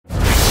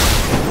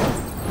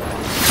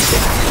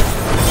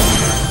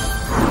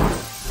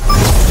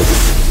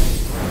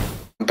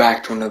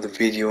back to another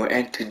video,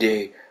 and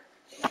today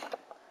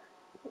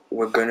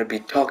we're gonna be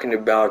talking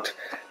about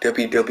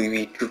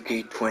WWE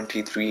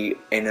 2K23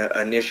 and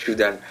an issue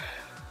that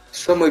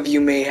some of you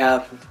may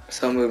have,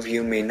 some of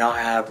you may not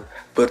have,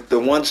 but the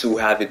ones who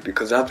have it,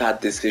 because I've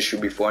had this issue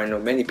before, I know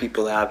many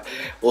people have,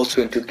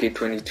 also in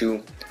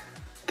 2K22,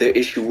 the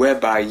issue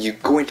whereby you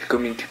go into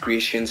community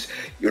creations,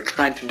 you're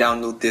trying to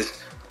download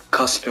this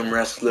custom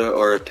wrestler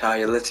or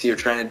attire. Let's say you're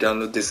trying to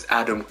download this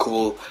Adam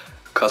Cole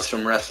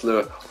custom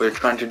wrestler, or you're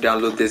trying to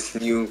download this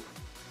new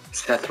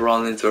Seth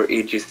Rollins or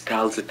AJ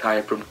Styles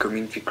attire from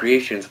community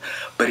creations,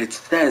 but it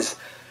says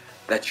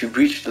that you've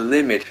reached the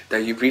limit,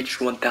 that you've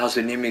reached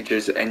 1000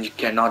 images and you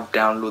cannot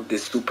download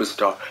this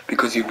superstar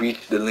because you've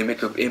reached the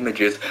limit of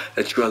images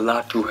that you're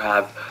allowed to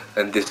have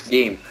in this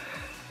game.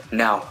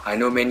 Now, I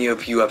know many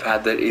of you have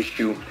had that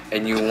issue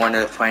and you want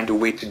to find a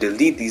way to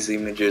delete these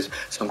images,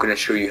 so I'm going to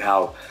show you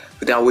how.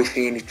 Without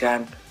wasting any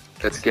time,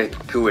 let's get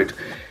to it.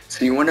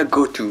 So you want to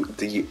go to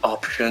the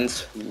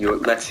options.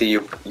 Let's say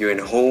you're in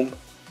home.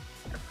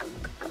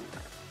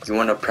 You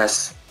want to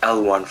press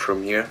L1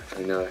 from here,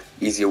 and an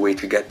easier way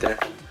to get there.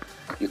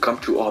 You come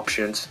to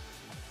options,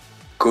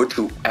 go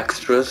to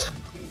extras,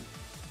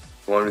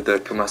 one with the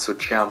Tommaso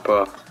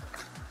Ciampa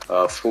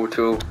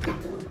photo.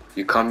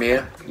 You come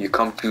here, you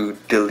come to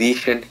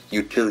deletion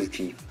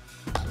utility.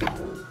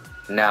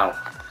 Now,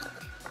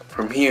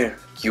 from here,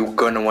 you're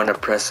gonna want to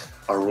press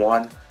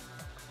R1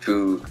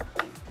 to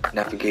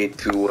navigate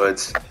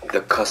towards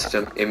the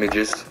custom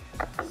images.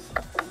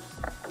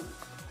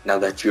 Now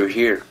that you're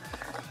here,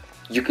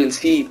 you can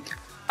see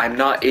I'm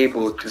not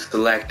able to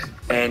select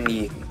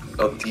any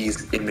of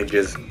these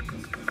images.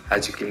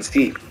 As you can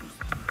see,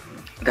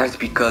 that's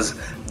because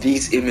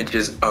these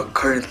images are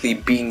currently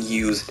being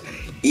used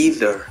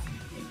either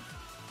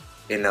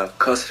in a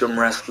custom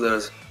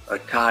wrestler's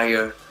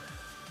attire,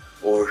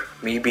 or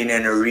maybe in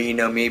an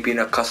arena, maybe in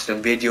a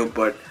custom video,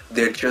 but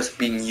they're just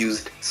being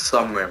used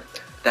somewhere.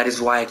 That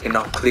is why I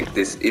cannot click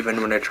this. Even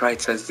when I try,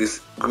 it says this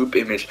group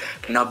image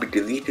cannot be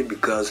deleted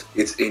because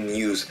it's in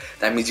use.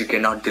 That means you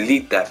cannot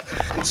delete that.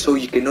 So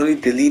you can only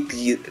delete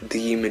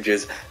the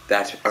images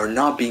that are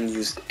not being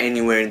used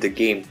anywhere in the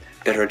game,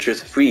 that are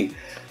just free.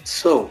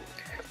 So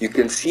you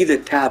can see the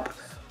tab,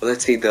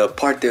 let's say the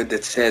part there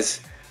that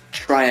says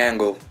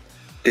triangle,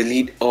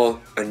 delete all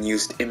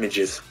unused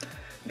images.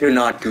 Do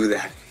not do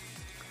that.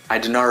 I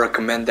do not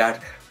recommend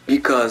that,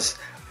 because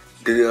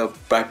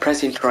by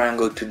pressing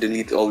triangle to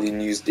delete all the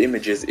unused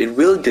images, it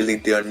will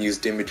delete the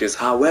unused images.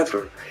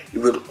 However, it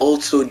will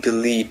also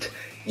delete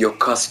your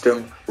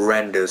custom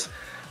renders.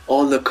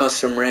 All the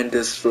custom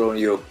renders for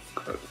your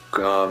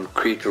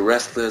creator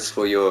wrestlers,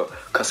 for your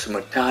custom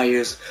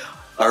attires,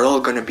 are all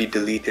going to be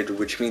deleted,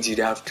 which means you'd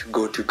have to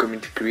go to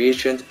community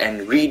creations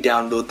and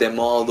re-download them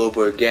all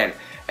over again,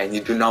 and you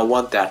do not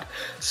want that.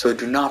 So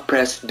do not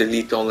press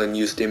delete all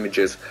unused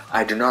images.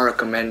 I do not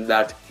recommend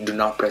that. Do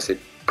not press it.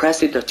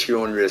 Press it at your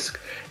own risk.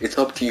 It's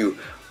up to you,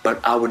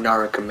 but I would not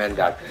recommend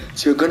that.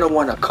 So you're gonna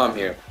want to come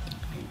here.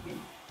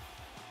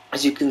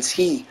 As you can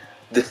see,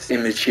 this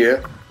image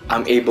here,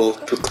 I'm able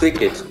to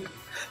click it.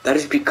 That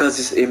is because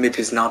this image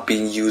is not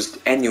being used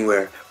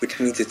anywhere, which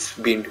means it's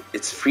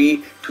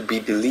free to be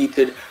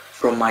deleted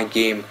from my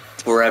game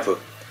forever,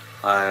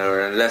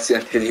 unless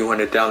until you want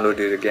to download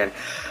it again.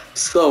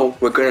 So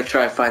we're gonna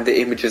try and find the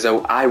images that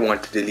I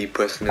want to delete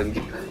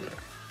personally.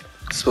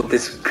 So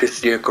this Chris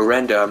Jericho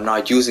render, I'm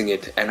not using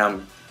it, and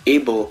I'm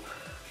able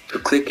to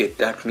click it.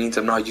 That means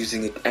I'm not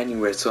using it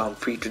anywhere, so I'm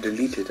free to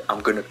delete it.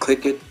 I'm gonna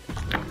click it.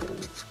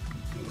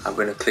 I'm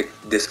gonna click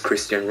this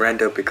Christian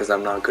render because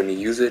I'm not gonna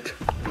use it.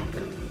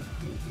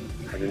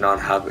 I do not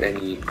have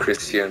any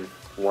Christian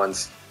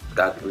ones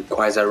that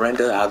requires a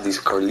render. I have this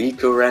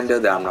Carlito render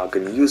that I'm not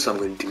gonna use, so I'm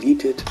gonna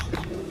delete it.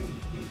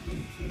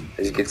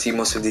 As you can see,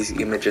 most of these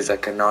images I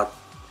cannot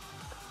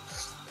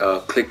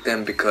click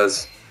them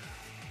because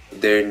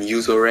they're in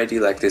use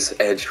already, like this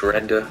Edge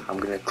render. I'm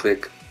gonna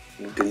click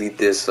delete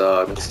this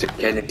Mr.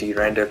 Kennedy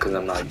render because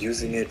I'm not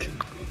using it.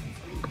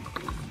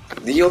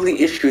 The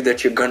only issue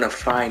that you're gonna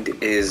find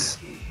is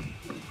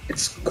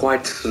it's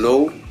quite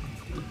slow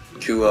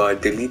to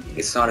delete.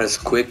 It's not as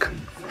quick,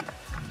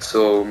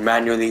 so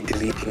manually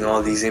deleting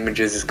all these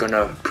images is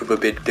gonna prove a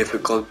bit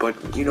difficult, but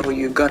you know,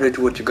 you gotta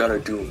do what you gotta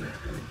do.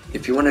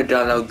 If you want to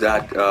download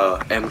that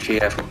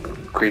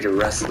MJF creator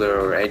wrestler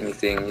or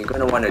anything, you're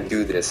gonna want to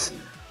do this.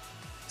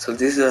 So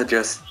these are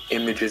just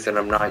images that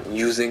I'm not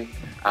using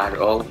at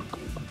all.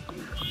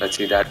 Let's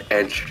see that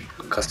Edge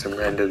custom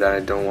render that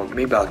I don't want.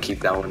 Maybe I'll keep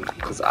that one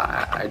because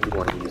I do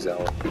want to use that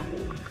one.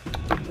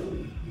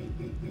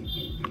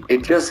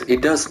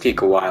 It does take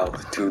a while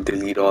to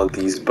delete all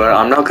these, but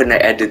I'm not gonna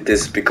edit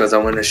this because I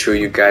want to show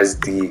you guys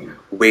the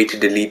way to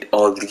delete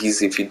all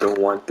these if you don't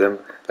want them.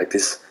 Like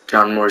this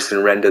John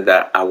Morrison render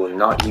that I will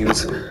not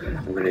use.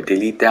 I'm gonna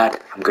delete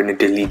that. I'm gonna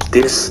delete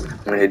this.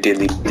 I'm gonna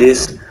delete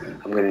this.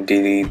 I'm gonna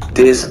delete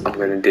this. I'm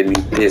gonna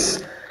delete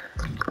this.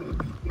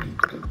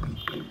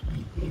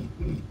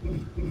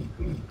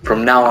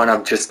 from now on,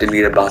 I've just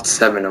deleted about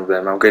 7 of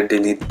them. I'm going to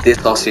delete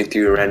this Austin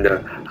Theory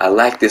render. I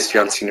like this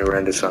John Cena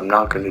render, so I'm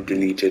not going to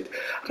delete it.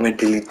 I'm going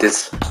to delete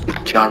this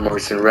John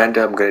Morrison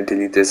render. I'm going to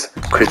delete this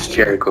Chris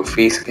Jericho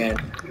face scan.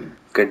 I'm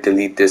going to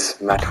delete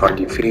this Matt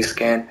Hardy face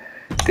scan.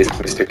 This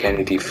Mr.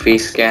 Kennedy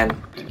face scan,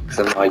 because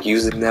I'm not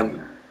using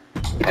them.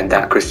 And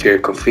that Chris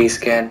Jericho face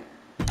scan.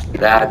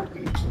 That,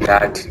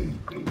 and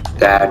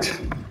that.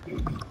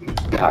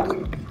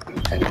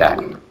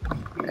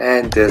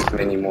 And there's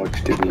many more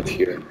to delete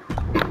here.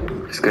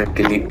 I'm just gonna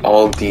delete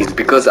all these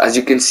because as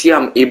you can see,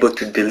 I'm able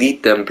to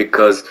delete them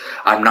because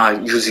I'm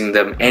not using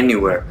them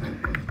anywhere.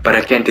 But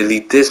I can't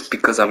delete this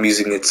because I'm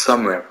using it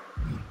somewhere.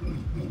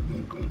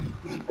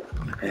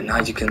 And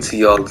now you can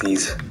see all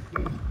these.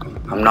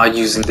 I'm not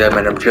using them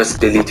and I'm just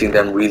deleting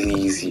them really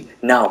easy.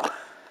 Now,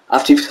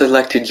 after you've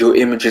selected your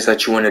images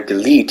that you want to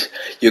delete,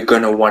 you're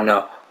gonna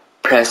wanna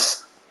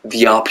press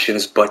the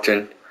options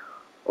button,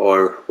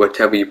 or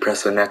whatever you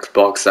press on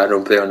Xbox. I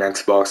don't play on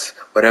Xbox.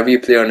 Whatever you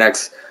play on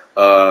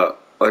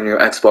on your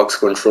Xbox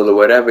controller,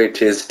 whatever it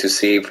is to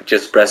save,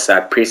 just press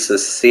that. Press the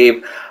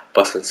save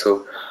button.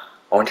 So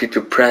I want you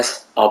to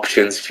press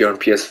options if you're on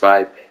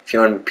PS5. If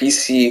you're on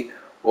PC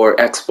or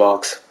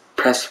Xbox,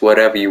 press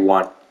whatever you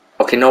want.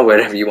 Okay, not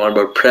whatever you want,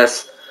 but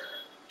press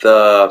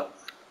the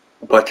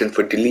button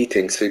for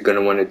deleting. So you're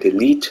gonna want to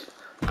delete,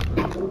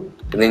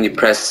 and then you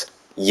press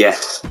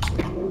yes.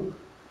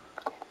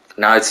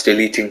 Now it's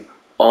deleting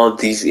all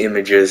these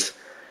images,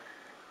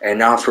 and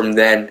now from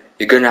then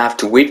you're gonna have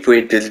to wait for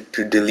it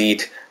to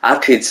delete.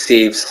 After it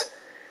saves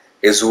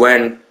is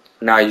when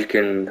now you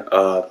can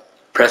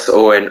press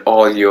O and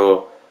all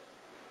your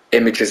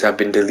images have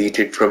been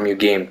deleted from your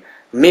game.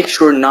 Make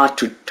sure not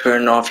to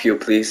turn off your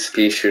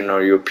PlayStation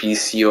or your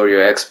PC or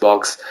your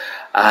Xbox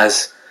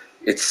as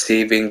it's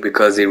saving,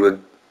 because it would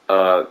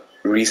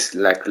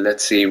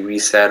let's say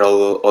reset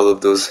all of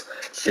those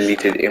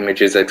deleted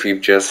images that we've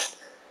just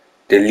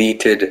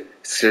deleted.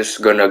 It's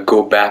just gonna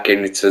go back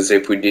and it's as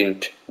if we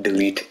didn't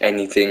delete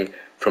anything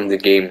from the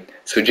game.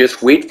 So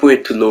just wait for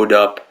it to load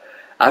up.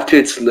 After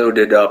it's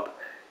loaded up,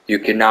 you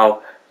can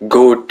now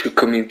go to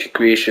community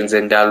creations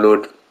and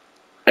download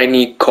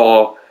any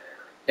core,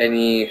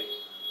 any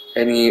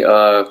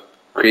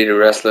creator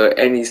wrestler,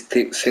 any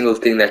single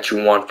thing that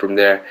you want from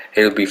there.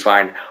 It'll be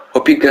fine.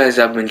 Hope you guys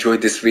have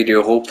enjoyed this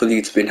video. Hopefully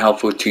it's been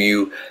helpful to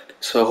you.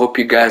 So I hope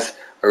you guys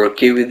are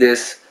okay with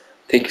this.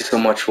 Thank you so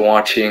much for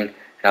watching, and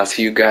I'll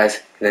see you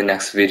guys in the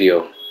next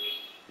video.